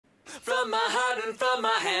from my heart and from my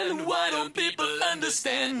hand. Why don't people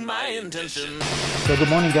understand my intention? So good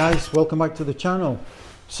morning guys, welcome back to the channel.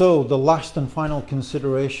 So the last and final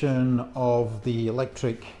consideration of the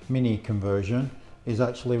electric Mini conversion is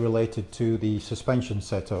actually related to the suspension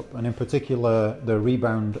setup, and in particular the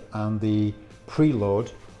rebound and the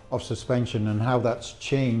preload of suspension and how that's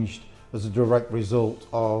changed as a direct result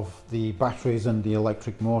of the batteries and the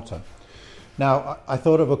electric motor. Now I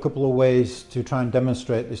thought of a couple of ways to try and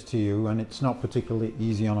demonstrate this to you, and it's not particularly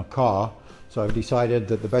easy on a car, so I've decided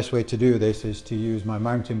that the best way to do this is to use my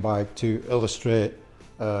mountain bike to illustrate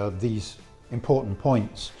these important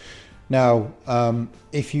points. Now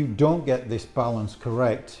if you don't get this balance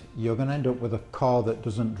correct, you're going to end up with a car that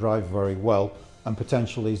doesn't drive very well and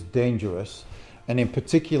potentially is dangerous. And in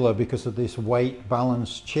particular, because of this weight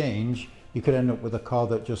balance change, you could end up with a car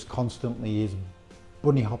that just constantly is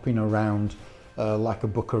bunny hopping around like a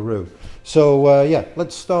buckaroo. So yeah,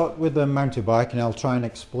 let's start with the mountain bike, and I'll try and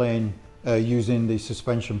explain using the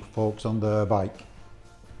suspension forks on the bike.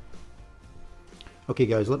 Okay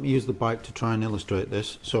guys, let me use the bike to try and illustrate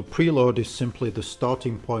this. So preload is simply the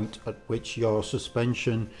starting point at which your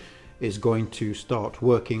suspension is going to start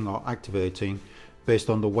working or activating based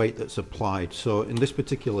on the weight that's applied. So in this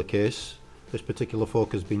particular case, this particular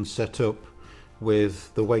fork has been set up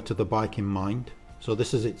with the weight of the bike in mind. So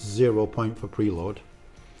this is its 0 point for preload.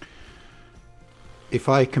 If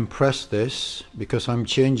I compress this, because I'm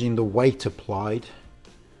changing the weight applied,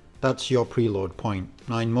 that's your preload point.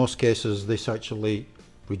 Now in most cases this actually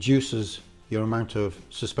reduces your amount of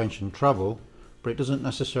suspension travel, but it doesn't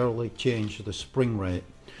necessarily change the spring rate.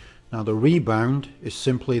 Now the rebound is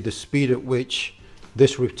simply the speed at which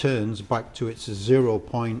this returns back to its 0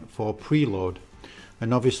 point for preload.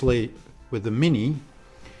 And obviously with the Mini,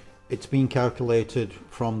 it's been calculated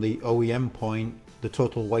from the OEM point, the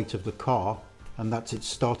total weight of the car, and that's its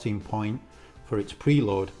starting point for its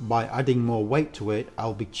preload. By adding more weight to it,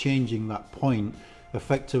 I'll be changing that point,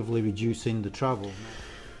 effectively reducing the travel.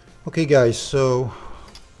 Okay guys, so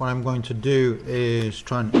what I'm going to do is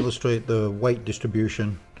try and illustrate the weight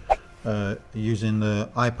distribution using the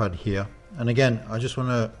iPad here. And again, I just want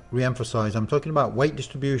to re-emphasize, I'm talking about weight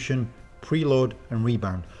distribution, preload and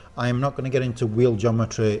rebound. I am not going to get into wheel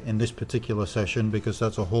geometry in this particular session because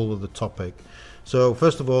that's a whole other topic. So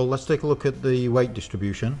first of all, let's take a look at the weight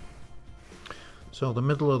distribution. So the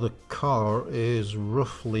middle of the car is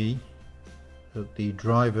roughly at the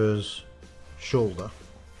driver's shoulder.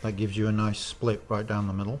 That gives you a nice split right down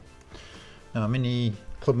the middle. Now Mini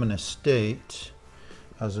Clubman Estate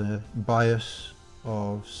has a bias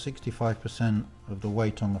of 65% of the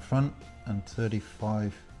weight on the front and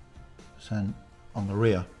 35% on the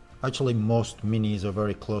rear. Actually most Minis are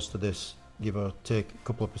very close to this, give or take a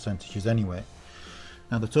couple of percentages anyway.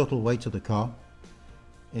 Now the total weight of the car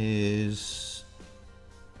is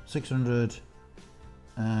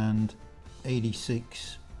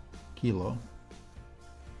 686 kilo,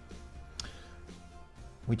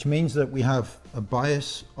 which means that we have a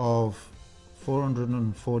bias of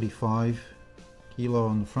 445 kilo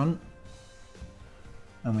on the front,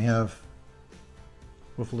 and we have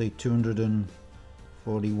roughly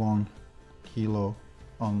 241 kilo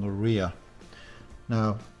on the rear.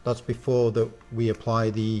 Now that's before that we apply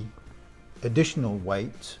the additional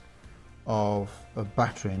weight of a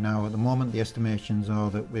battery. Now at the moment the estimations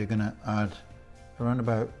are that we're going to add around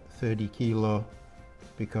about 30 kilo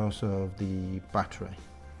because of the battery,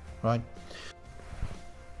 right?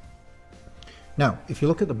 Now if you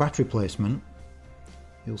look at the battery placement,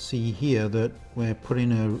 you'll see here that we're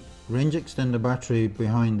putting a range extender battery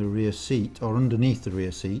behind the rear seat, or underneath the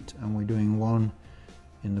rear seat, and we're doing one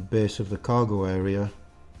in the base of the cargo area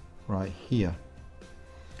right here.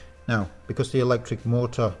 Now because the electric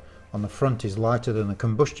motor on the front is lighter than the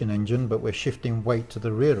combustion engine, but we're shifting weight to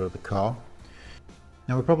the rear of the car,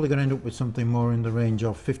 now we're probably going to end up with something more in the range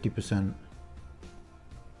of 50%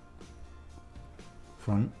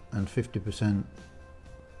 front and 50%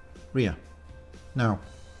 rear. Now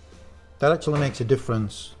that actually makes a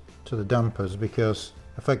difference to the dampers, because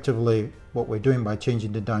effectively what we're doing by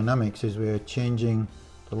changing the dynamics is we're changing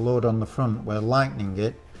the load on the front, we're lightening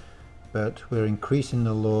it, but we're increasing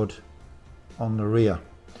the load on the rear.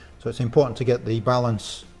 So it's important to get the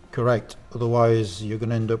balance correct, otherwise you're going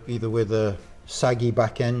to end up either with a saggy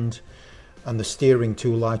back end and the steering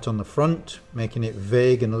too light on the front, making it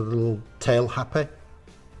vague and a little tail happy.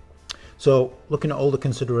 So looking at all the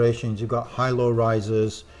considerations, you've got high-low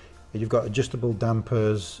risers, you've got adjustable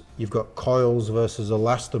dampers, you've got coils versus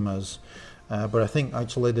elastomers, but I think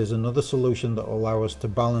actually there's another solution that will allow us to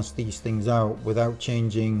balance these things out without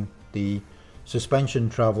changing the suspension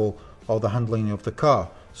travel or the handling of the car.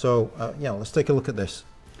 So yeah, let's take a look at this.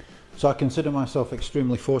 So I consider myself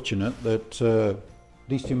extremely fortunate that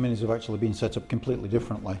these two Minis have actually been set up completely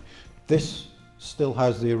differently. This still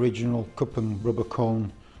has the original cup and rubber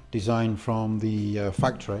cone design from the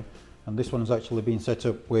factory, and this one has actually been set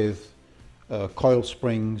up with coil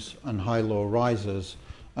springs and high-low risers.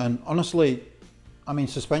 And honestly, I mean,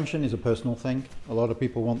 suspension is a personal thing. A lot of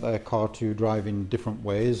people want their car to drive in different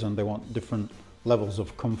ways, and they want different levels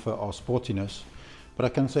of comfort or sportiness. But I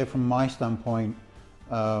can say from my standpoint,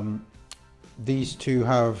 these two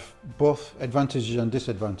have both advantages and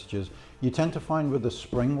disadvantages. You tend to find with the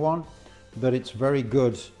spring one that it's very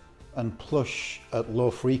good and plush at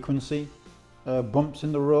low frequency bumps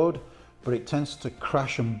in the road, but it tends to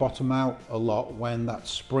crash and bottom out a lot when that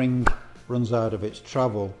spring runs out of its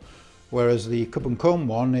travel. Whereas the cup and cone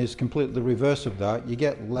one is completely the reverse of that. You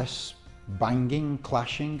get less banging,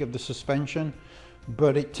 clashing of the suspension,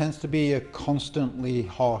 but it tends to be a constantly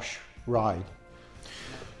harsh ride.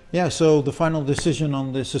 Yeah, so the final decision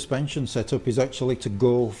on the suspension setup is actually to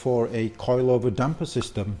go for a coilover damper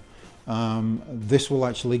system. This will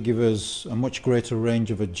actually give us a much greater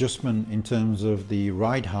range of adjustment in terms of the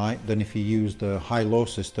ride height than if you use the high-low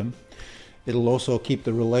system. It'll also keep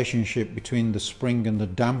the relationship between the spring and the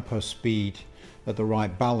damper speed at the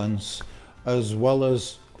right balance, as well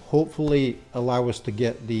as hopefully allow us to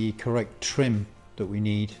get the correct trim that we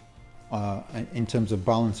need in terms of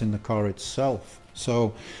balancing the car itself.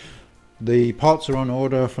 So the parts are on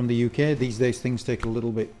order from the UK. These days things take a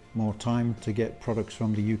little bit more time to get products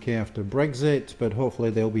from the UK after Brexit, but hopefully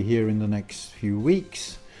they'll be here in the next few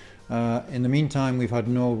weeks. In the meantime, we've had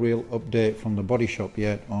no real update from the body shop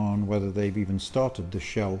yet on whether they've even started the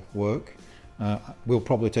shell work. We'll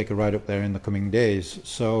probably take a ride up there in the coming days.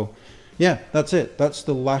 So yeah, that's it. That's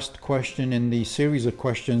the last question in the series of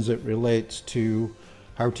questions that relates to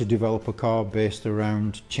how to develop a car based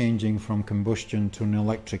around changing from combustion to an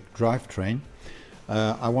electric drivetrain.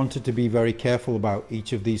 I wanted to be very careful about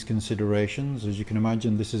each of these considerations. As you can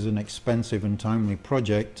imagine, this is an expensive and timely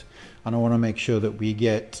project, and I want to make sure that we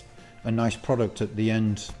get a nice product at the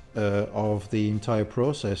end of the entire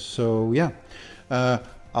process. So yeah,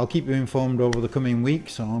 I'll keep you informed over the coming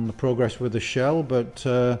weeks on the progress with the shell, but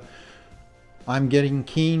I'm getting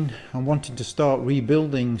keen and wanting to start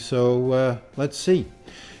rebuilding, so let's see.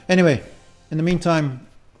 Anyway, in the meantime,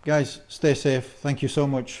 guys, stay safe. Thank you so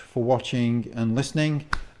much for watching and listening,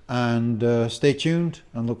 and stay tuned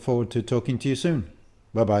and look forward to talking to you soon.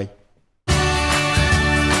 Bye bye.